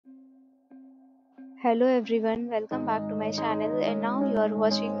Hello everyone, welcome back to my channel, and now you are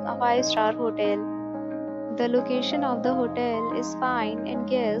watching a 5-star hotel. The location of the hotel is fine and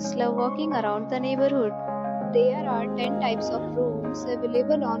guests love walking around the neighborhood. There are 10 types of rooms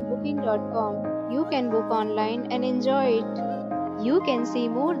available on booking.com. You can book online and enjoy it. You can see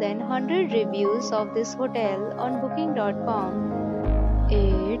more than 100 reviews of this hotel on booking.com.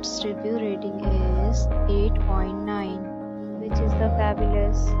 Its review rating is 8.9, which is the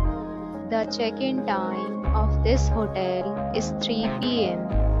fabulous. The check-in time of this hotel is 3 p.m.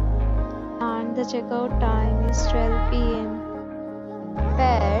 and the checkout time is 12 p.m.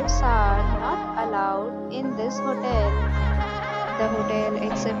 Pets are not allowed in this hotel. The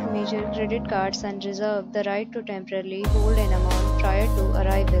hotel accepts major credit cards and reserves the right to temporarily hold an amount prior to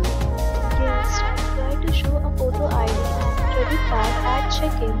arrival. Guests are required to show a photo ID and credit card at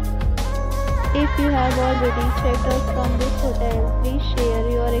check-in. If you have already checked out from this hotel, please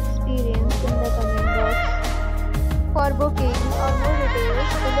share your experience in the comment box. For booking or more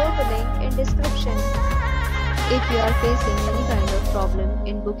details, below the link in description. If you are facing any kind of problem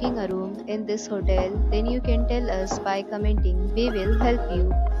in booking a room in this hotel, then you can tell us by commenting. We will help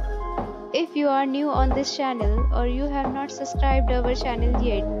you. If you are new on this channel or you have not subscribed our channel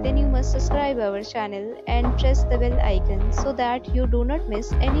yet, then you must subscribe our channel and press the bell icon so that you do not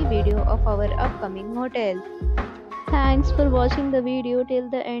miss any video of our upcoming hotel. Thanks for watching the video till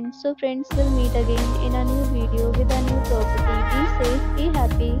the end. So friends, will meet again in a new video with a new property. Be safe, be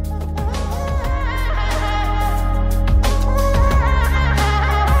happy.